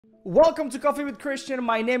Welcome to Coffee with Christian.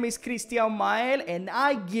 My name is Cristian Mael, and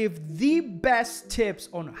I give the best tips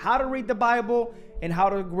on how to read the Bible and how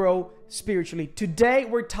to grow spiritually. Today,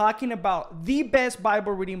 we're talking about the best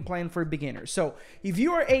Bible reading plan for beginners. So if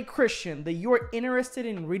you are a Christian, that you are interested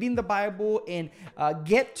in reading the Bible and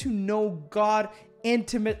get to know God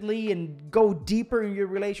intimately and go deeper in your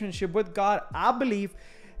relationship with God, I believe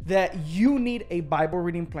that you need a Bible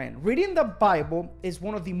reading plan. Reading the Bible is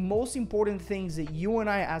one of the most important things that you and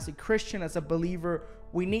I, as a Christian, as a believer,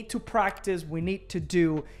 we need to practice, we need to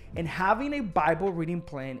do. And having a Bible reading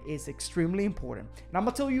plan is extremely important. And I'm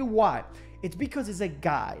gonna tell you why. It's because it's a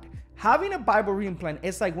guide. Having a Bible reading plan,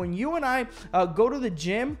 it's like when you and I go to the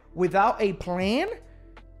gym without a plan,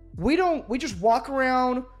 we just walk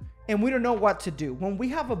around and we don't know what to do. When we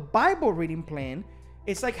have a Bible reading plan,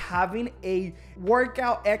 it's like having a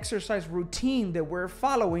workout exercise routine that we're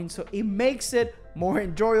following, so it makes it more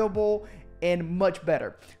enjoyable and much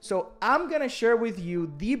better. So I'm gonna share with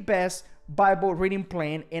you the best Bible reading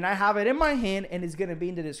plan, and I have it in my hand, and it's gonna be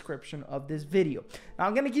in the description of this video. Now,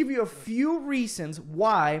 I'm gonna give you a few reasons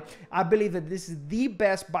why I believe that this is the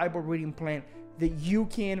best Bible reading plan that you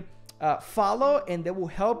can follow and that will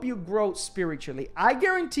help you grow spiritually. I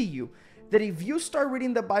guarantee you that if you start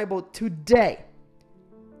reading the Bible today,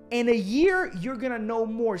 in a year, you're gonna know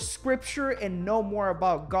more scripture and know more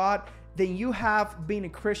about God than you have being a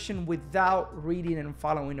Christian without reading and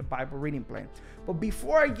following a Bible reading plan. But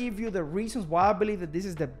before I give you the reasons why I believe that this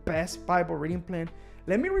is the best Bible reading plan,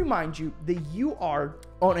 let me remind you that you are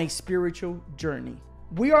on a spiritual journey.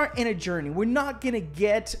 We are in a journey. We're not gonna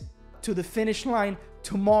get to the finish line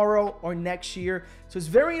tomorrow or next year. So it's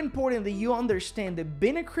very important that you understand that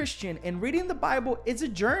being a Christian and reading the Bible is a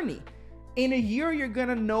journey. In a year, you're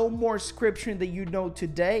gonna know more scripture than you know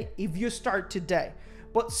today if you start today.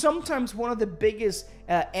 But sometimes one of the biggest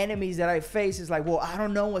enemies that I face is like, well, I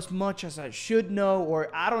don't know as much as I should know, or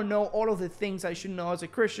I don't know all of the things I should know as a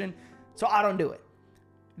Christian, so I don't do it.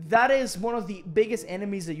 That is one of the biggest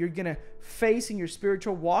enemies that you're gonna face in your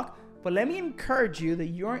spiritual walk. But let me encourage you that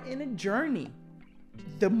you're in a journey.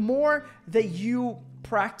 The more that you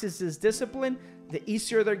practice this discipline, the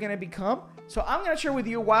easier they're gonna become. So I'm going to share with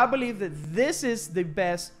you why I believe that this is the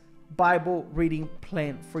best Bible reading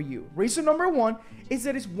plan for you. Reason number one is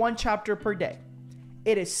that it's one chapter per day.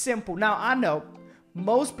 It is simple. Now, I know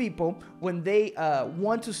most people, when they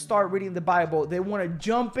want to start reading the Bible, they want to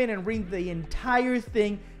jump in and read the entire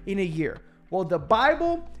thing in a year. Well, the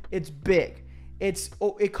Bible, it's big.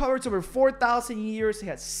 It covers over 4,000 years. It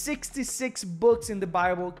has 66 books in the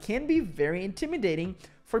Bible. Can be very intimidating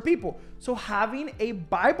for people. So having a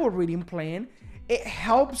Bible reading plan, it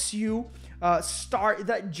helps you start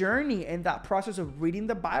that journey and that process of reading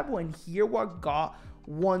the Bible and hear what God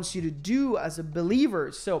wants you to do as a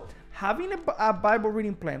believer. So having a Bible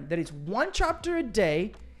reading plan that is one chapter a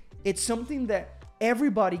day, it's something that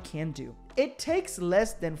everybody can do. It takes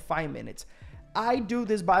less than 5 minutes. I do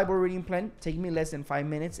this Bible reading plan, take me less than 5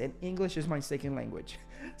 minutes, and English is my second language.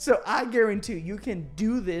 So I guarantee you can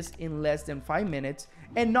do this in less than 5 minutes,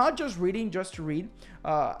 and not just reading just to read.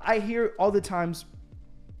 I hear all the times,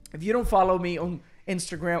 if you don't follow me on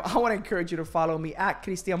Instagram, I want to encourage you to follow me at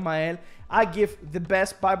Cristian Mael. I give the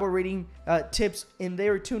best Bible reading tips in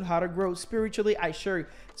there too, on how to grow spiritually. I share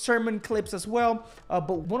sermon clips as well. But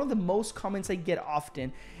one of the most comments I get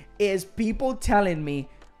often is people telling me,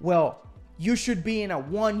 well, you should be in a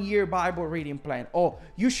 1-year Bible reading plan. Oh,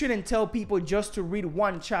 you shouldn't tell people just to read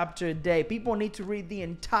one chapter a day. People need to read the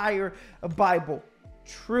entire Bible.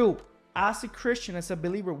 True. As a Christian, as a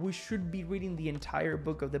believer, we should be reading the entire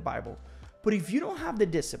book of the Bible. But if you don't have the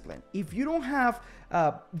discipline, if you don't have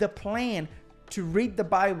the plan to read the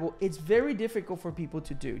Bible, it's very difficult for people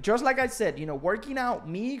to do. Just like I said, working out,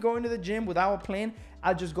 me going to the gym without a plan,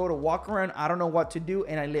 I just go to walk around, I don't know what to do,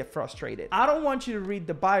 and I live frustrated. I don't want you to read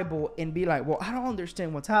the Bible and be like, well, I don't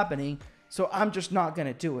understand what's happening, so I'm just not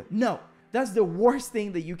gonna do it. No, that's the worst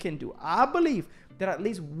thing that you can do. I believe that at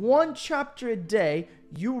least one chapter a day,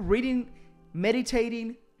 you reading,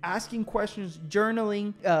 meditating, asking questions,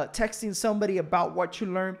 journaling, texting somebody about what you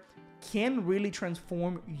learned can really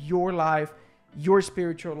transform your life, your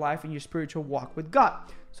spiritual life, and your spiritual walk with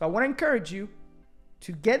God. So I want to encourage you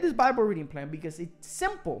to get this Bible reading plan because it's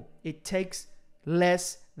simple. It takes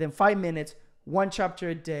less than 5 minutes, one chapter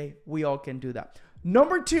a day. We all can do that.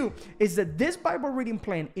 Number two is that this Bible reading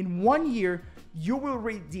plan, in 1 year, you will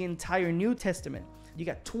read the entire New Testament. You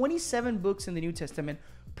got 27 books in the New Testament,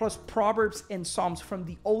 plus Proverbs and Psalms from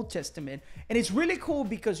the Old Testament. And it's really cool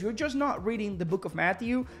because you're just not reading the book of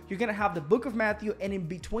Matthew. You're going to have the book of Matthew, and in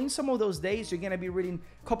between some of those days, you're going to be reading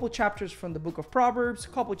a couple chapters from the book of Proverbs, a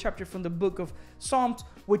couple chapters from the book of Psalms,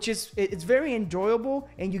 which is, it's very enjoyable,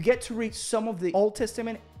 and you get to read some of the Old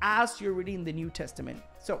Testament as you're reading the New Testament.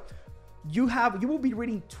 So you will be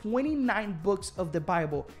reading 29 books of the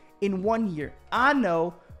Bible in 1 year. I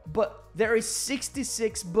know, but there is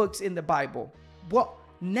 66 books in the Bible. Well,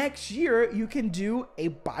 next year you can do a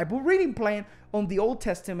Bible reading plan on the Old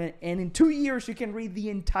Testament, and in 2 years you can read the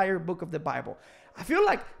entire book of the Bible. I feel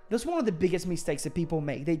like that's one of the biggest mistakes that people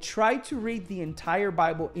make. They try to read the entire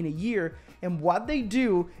Bible in a year, and what they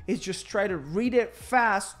do is just try to read it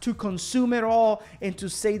fast to consume it all and to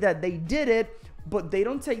say that they did it, but they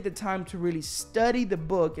don't take the time to really study the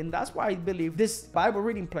book. And that's why I believe this Bible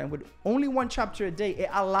reading plan with only 1 chapter a day, it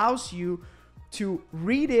allows you to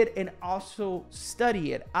read it and also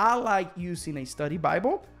study it. I like using a study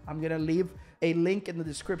Bible. I'm gonna leave a link in the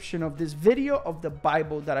description of this video of the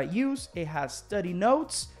Bible that I use. It has study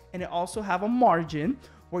notes, and it also have a margin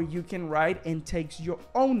where you can write and take your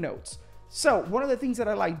own notes. So one of the things that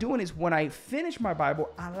I like doing is when I finish my Bible,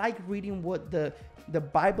 I like reading what the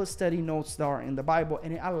Bible study notes are in the Bible,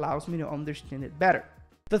 and it allows me to understand it better.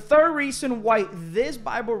 The third reason why this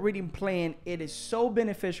Bible reading plan, it is so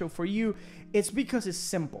beneficial for you, it's because it's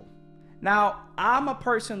simple. Now, I'm a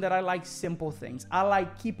person that I like simple things. I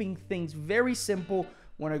like keeping things very simple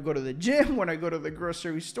when I go to the gym, when I go to the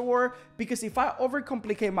grocery store, because if I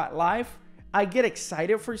overcomplicate my life, I get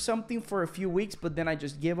excited for something for a few weeks, but then I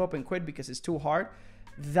just give up and quit because it's too hard.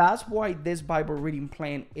 That's why this Bible reading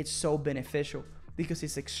plan is so beneficial, because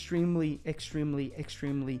it's extremely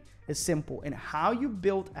simple. And how you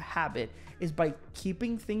build a habit is by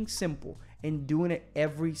keeping things simple and doing it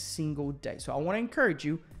every single day. So I want to encourage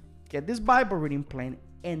you, get this Bible reading plan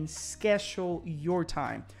and schedule your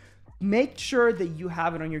time. Make sure that you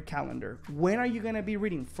have it on your calendar. When are you going to be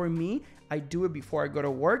reading? For me, I do it before I go to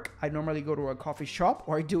work. I normally go to a coffee shop,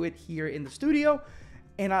 or I do it here in the studio.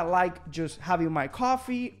 And I like just having my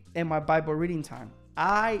coffee and my Bible reading time.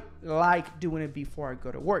 I like doing it before I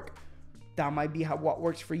go to work. That might be what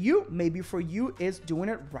works for you. Maybe for you is doing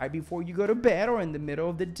it right before you go to bed or in the middle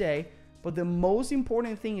of the day. But the most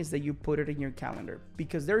important thing is that you put it in your calendar,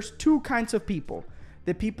 because there's 2 kinds of people: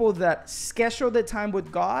 the people that schedule the time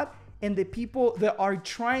with God, and the people that are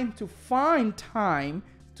trying to find time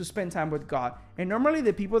to spend time with God. And normally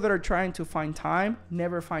the people that are trying to find time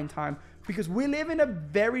never find time, because we live in a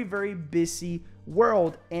very busy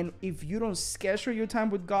world. And if you don't schedule your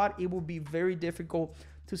time with God, it will be very difficult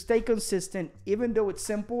to stay consistent. Even though it's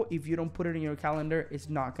simple, if you don't put it in your calendar, it's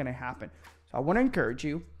not going to happen. So I want to encourage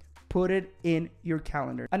you, put it in your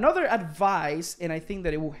calendar. Another advice, and I think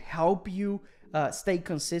that it will help you stay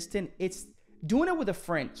consistent, it's doing it with a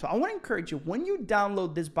friend. So I want to encourage you, when you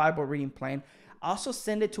download this Bible reading plan, also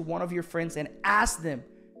send it to one of your friends and ask them,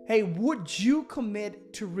 hey, would you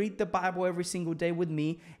commit to read the Bible every single day with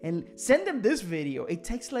me? And send them this video. It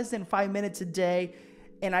takes less than 5 minutes a day.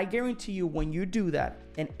 And I guarantee you, when you do that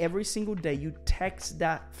and every single day you text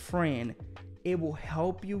that friend, it will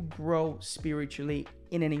help you grow spiritually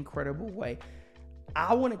in an incredible way.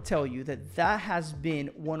 I want to tell you that that has been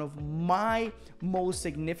one of my most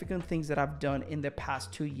significant things that I've done in the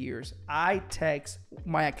past 2 years. I text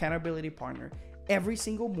my accountability partner every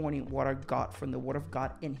single morning what I got from the Word of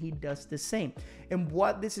God, and he does the same. And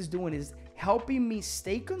what this is doing is helping me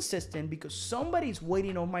stay consistent, because somebody's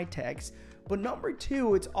waiting on my text. But number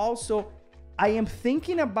 2, it's also, I am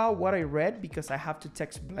thinking about what I read, because I have to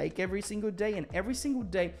text Blake every single day, and every single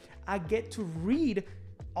day I get to read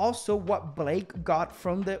also what Blake got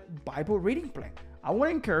from the Bible reading plan. I want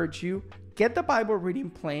to encourage you, get the Bible reading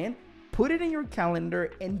plan, put it in your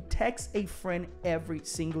calendar, and text a friend every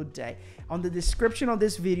single day. On the description of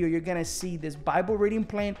this video, you're going to see this Bible reading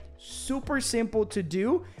plan. Super simple to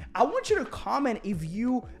do. I want you to comment if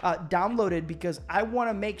you download it, because I want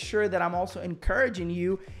to make sure that I'm also encouraging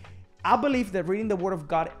you. I believe that reading the Word of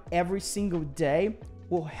God every single day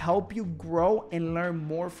will help you grow and learn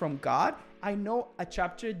more from God. I know a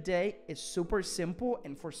chapter a day is super simple,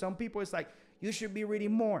 and for some people it's like, you should be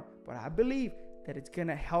reading more, but I believe that it's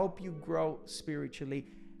gonna help you grow spiritually.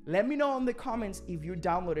 Let me know in the comments if you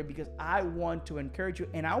download it, because I want to encourage you,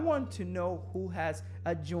 and I want to know who has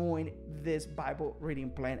joined this Bible reading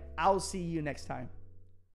plan. I'll see you next time.